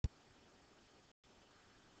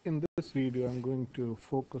In this video, I'm going to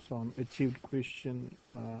focus on achieved question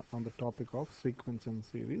on the topic of sequence and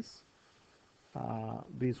series.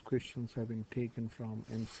 These questions have been taken from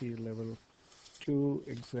NCA Level 2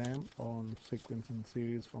 exam on sequence and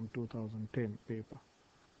series from 2010 paper.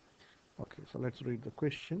 Okay, so let's read the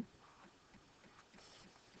question.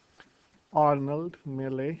 Arnold,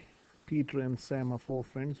 Mele, Peter and Sam are four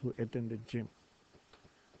friends who attended gym.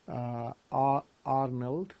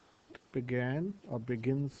 Arnold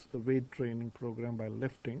begins the weight training program by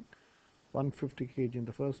lifting 150 kg in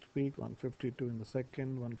the first week, 152 in the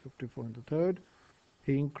second, 154 in the third.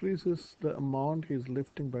 He increases the amount he is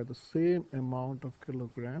lifting by the same amount of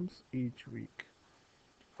kilograms each week.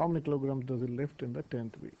 How many kilograms does he lift in the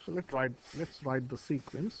 10th week? So let's write the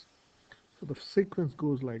sequence. So the sequence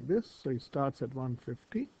goes like this. So he starts at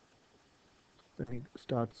 150. Then he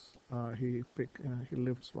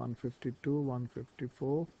lifts 152,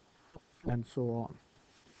 154, and so on.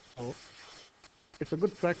 So it's a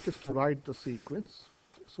good practice to write the sequence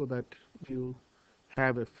so that you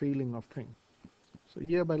have a feeling of thing. So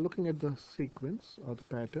here, by looking at the sequence or the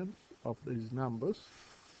pattern of these numbers,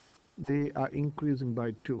 they are increasing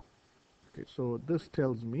by 2. Okay, so this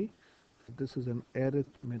tells me that this is an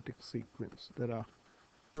arithmetic sequence. There are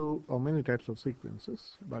two or many types of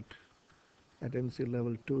sequences, but at NC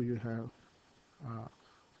level 2 you have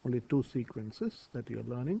only two sequences that you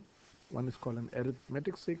are learning. One is called an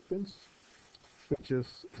arithmetic sequence, which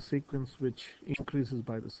is a sequence which increases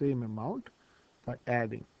by the same amount by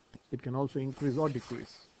adding. It can also increase or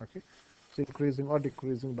decrease. Okay, so increasing or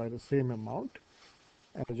decreasing by the same amount.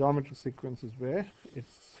 And a geometric sequence is where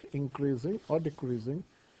it's increasing or decreasing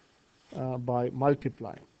by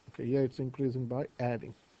multiplying. Okay, here it's increasing by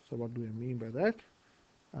adding. So what do I mean by that?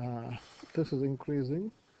 This is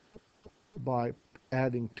increasing by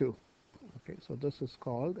adding 2. Okay, so this is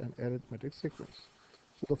called an arithmetic sequence.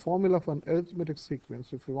 So the formula for an arithmetic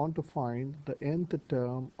sequence, if you want to find the nth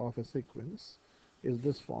term of a sequence, is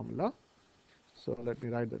this formula. So let me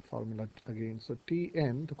write that formula again. So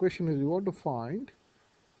Tn, the question is you want to find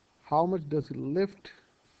how much does he lift,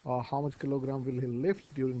 or how much kilogram will he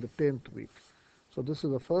lift during the 10th week. So this is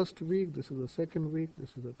the first week, this is the second week, this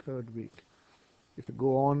is the third week. If you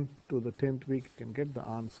go on to the 10th week, you can get the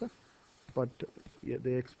answer, but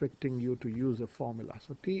they're expecting you to use a formula.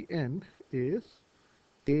 So Tn is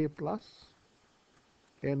a plus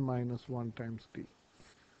n minus 1 times d.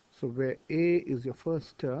 So where a is your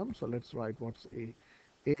first term, so let's write what's a.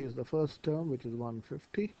 A is the first term, which is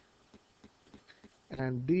 150,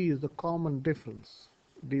 and d is the common difference.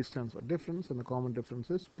 D stands for difference, and the common difference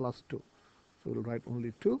is plus 2. So we'll write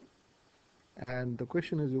only 2. And the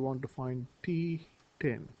question is you want to find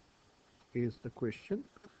T10 is the question.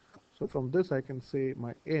 So from this I can say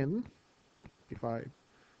my n, if I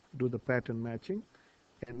do the pattern matching,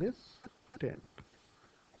 n is 10.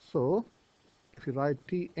 So if you write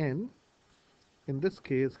Tn, in this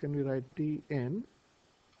case, can we write Tn,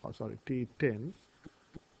 or sorry, T10?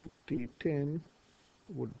 T10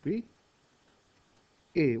 would be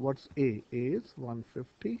A. What's A? A is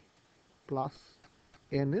 150 plus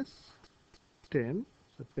n is 10,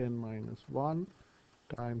 so 10 minus 1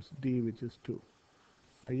 times d, which is 2.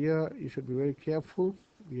 Here you should be very careful.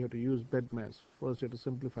 You have to use BEDMAS. First you have to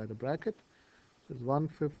simplify the bracket. So it's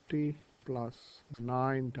 150 plus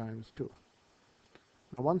 9 times 2.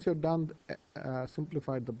 Now once you've done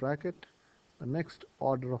simplified the bracket, the next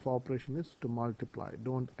order of operation is to multiply.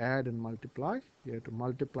 Don't add and multiply. You have to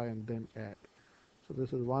multiply and then add. So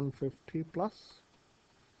this is 150 plus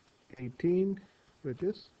 18, which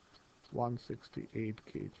is 168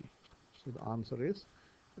 kg. So the answer is,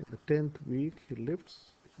 in the 10th week, he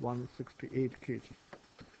lifts 168 kg.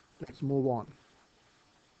 Let's move on.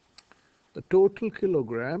 The total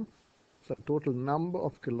kilogram, so total number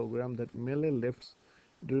of kilogram that Mele lifts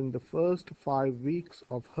during the first 5 weeks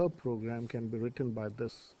of her program can be written by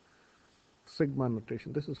this sigma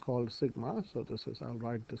notation. This is called sigma. So this is, I'll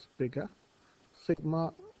write this bigger.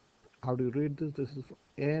 Sigma, how do you read this? This is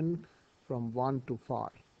n from 1 to 5.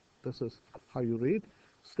 This is how you read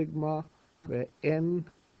sigma, where n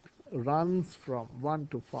runs from 1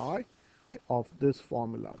 to 5 of this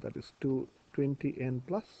formula, that is 220n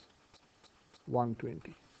plus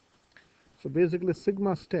 120. So basically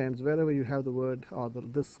sigma stands wherever you have the word or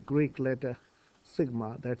this Greek letter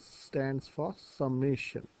sigma, that stands for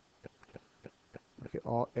summation, okay,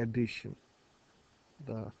 or addition.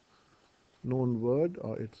 The known word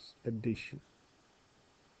or its addition.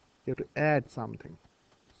 You have to add something.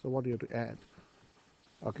 So what do you have to add?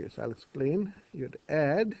 Okay, so I'll explain. You have to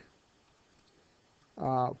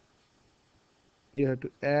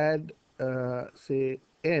add say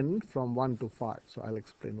n from 1 to 5. So I'll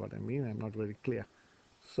explain what I mean. I'm not very clear.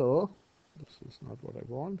 So this is not what I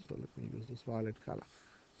want. So let me use this violet color.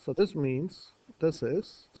 So this means this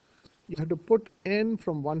is, you have to put n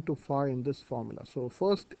from 1 to 5 in this formula. So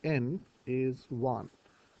first n is 1.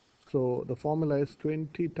 So the formula is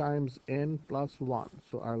 20 times n plus 1.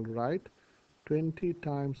 So I'll write 20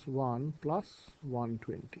 times 1 plus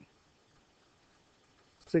 120.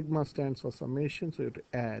 Sigma stands for summation, so you have to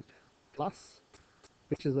add plus,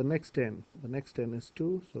 which is the next n. The next n is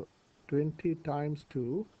 2, so 20 times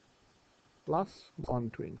 2 plus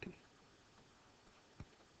 120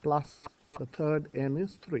 plus the third n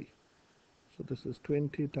is 3. So this is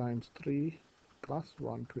 20 times 3 plus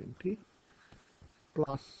 120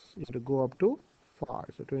 plus, you have to go up to 5.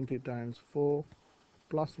 So 20 times 4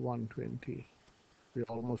 plus 120. We're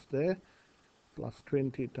almost there. Plus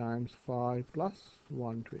 20 times 5 plus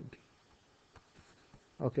 120.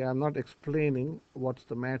 Okay, I'm not explaining what's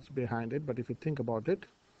the maths behind it, but if you think about it,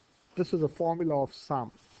 this is a formula of sum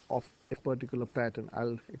of a particular pattern.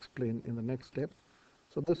 I'll explain in the next step.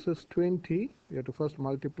 So this is 20. You have to first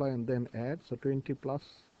multiply and then add. So 20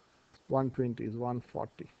 plus 120 is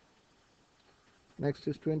 140. Next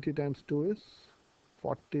is 20 times 2 is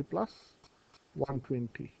 40 plus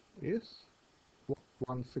 120 is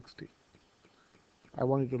 160. I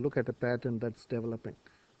want you to look at a pattern that's developing.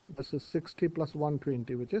 This is 60 plus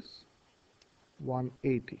 120, which is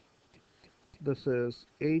 180. This is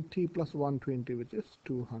 80 plus 120, which is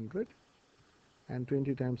 200. And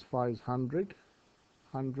 20 times 5 is 100.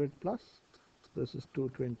 100 plus, this is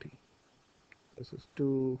 220. This is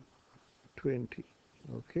 220.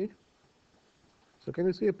 Okay. So can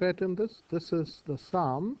you see a pattern? This is the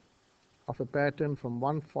sum of a pattern from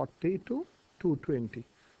 140 to 220,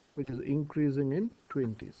 which is increasing in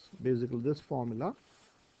 20s. Basically, this formula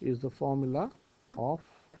is the formula of,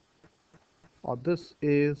 or this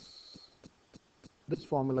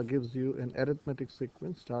formula gives you an arithmetic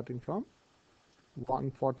sequence starting from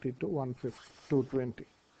 140 to 150 to 220.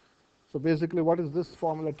 So basically, what is this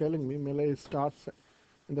formula telling me? Millet starts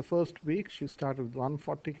in the first week, she started with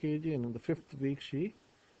 140 kg, and in the 5th week, she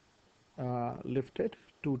lifted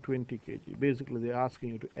 220 kg. Basically, they're asking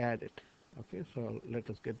you to add it. Okay, so let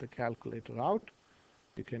us get the calculator out.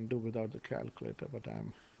 You can do without the calculator, but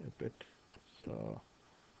I'm a bit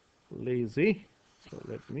lazy. So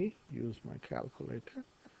let me use my calculator.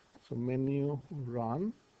 So menu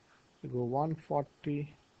run. You go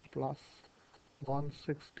 140 plus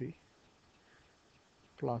 160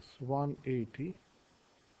 plus 180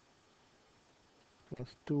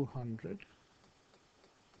 plus 200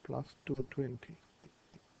 plus 220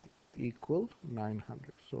 equal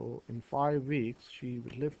 900. So in 5 weeks, she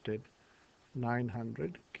lifted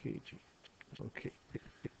 900 kg. Okay.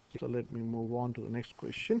 So let me move on to the next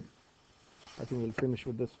question. I think we'll finish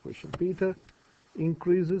with this question. Peter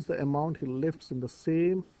increases the amount he lifts in the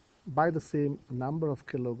same by the same number of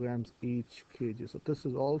kilograms each kg. So this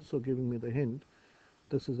is also giving me the hint.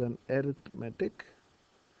 This is an arithmetic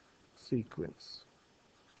sequence.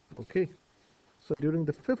 Okay. So during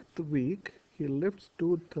the 5th week, he lifts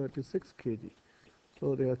 236 kg.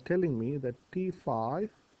 So they are telling me that T5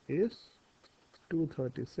 is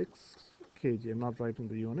 236 kg. I'm not writing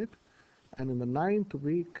the unit. And in the 9th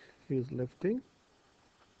week, he is lifting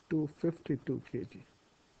 252 kg.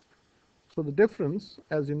 So the difference,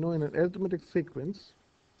 as you know, in an arithmetic sequence,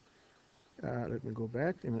 let me go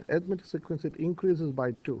back. In an arithmetic sequence, it increases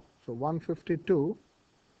by 2. So 152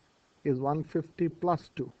 is 150 plus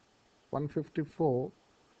 2. 154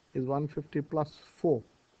 is 150 plus 4.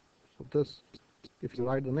 So this, if you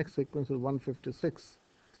write the next sequence, is 156.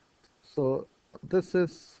 So this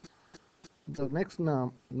is the next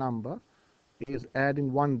number is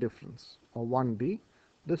adding one difference, or 1d.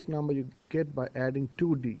 This number you get by adding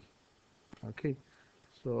 2d. Okay.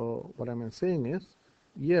 So what I'm saying is,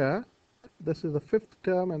 here, this is the 5th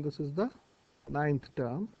term and this is the 9th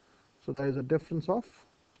term. So there is a difference of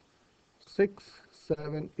 6,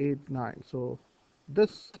 7, 8, 9. So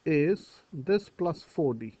this is this plus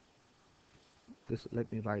 4d. This,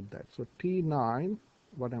 let me write that. So T9,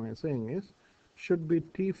 what am I saying is, should be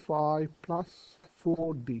T5 plus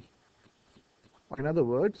 4d. In other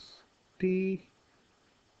words, T9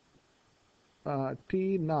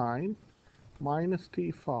 minus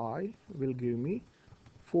T5 will give me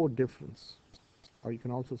 4 difference. Or you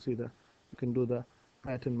can also see you can do the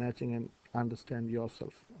pattern matching and understand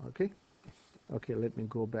yourself. Okay. Okay, let me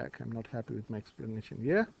go back. I'm not happy with my explanation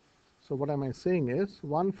here. So what am I saying is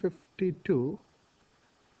 152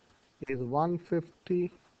 is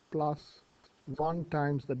 150 plus 1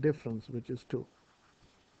 times the difference, which is 2.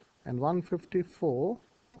 And 154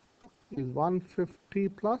 is 150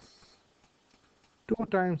 plus 2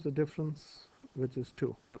 times the difference, which is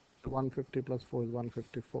 2. So 150 plus 4 is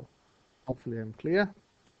 154. Hopefully I'm clear.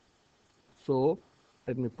 So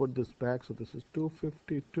let me put this back. So this is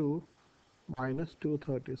 252 minus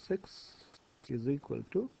 236 is equal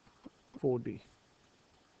to 4D.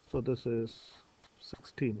 So this is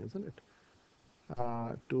 16, isn't it?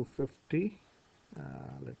 250,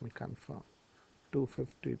 let me confirm.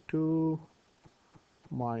 252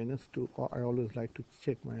 minus 2, I always like to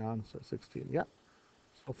check my answer, 16, yeah.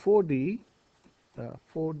 So 4D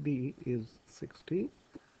is 16,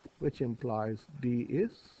 which implies D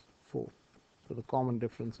is 4. So the common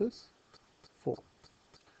difference is 4.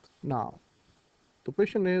 Now, the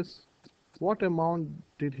question is, what amount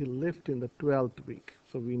did he lift in the 12th week?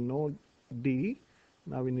 So we know D,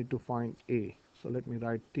 now we need to find A. So let me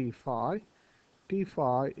write T phi. T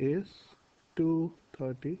phi is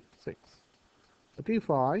 236. So T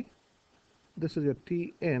phi, this is your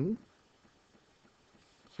Tn.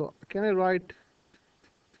 So can I write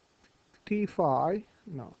T phi?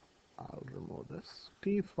 No, I'll remove this.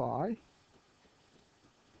 T phi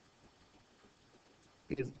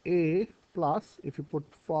is A plus, if you put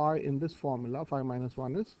phi in this formula, phi minus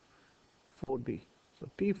 1 is 4D. So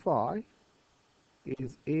T phi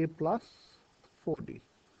is A plus 4D.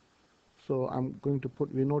 So I'm going to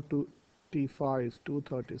put, we know T phi is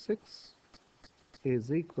 236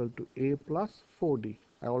 is equal to A plus 4D.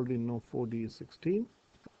 I already know 4D is 16.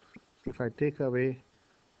 If I take away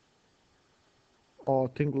or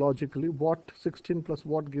think logically, what 16 plus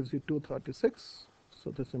what gives you 236?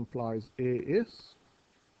 So this implies A is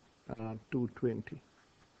 220.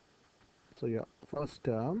 So your first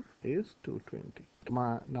term is 220.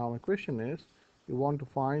 Now my question is, you want to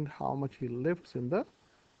find how much he lifts in the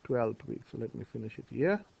 12th week. So let me finish it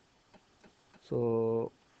here.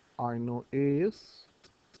 So I know A is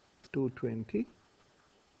 220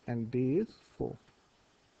 and D is 4.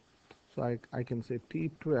 So I can say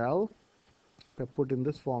T12, if I put in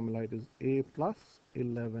this formula, it is A plus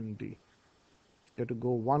 11D. You have to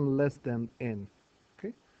go one less than N,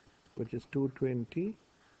 okay, which is 220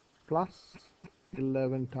 plus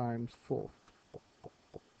 11 times 4,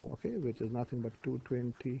 okay, which is nothing but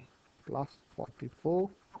 220 plus 44.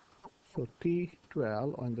 So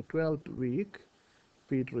T12 on the 12th week,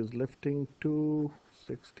 Peter is lifting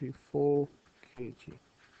 264 kg.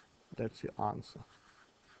 That's your answer.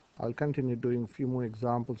 I'll continue doing a few more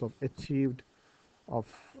examples of achieved of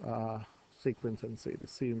sequence and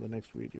series. See you in the next video.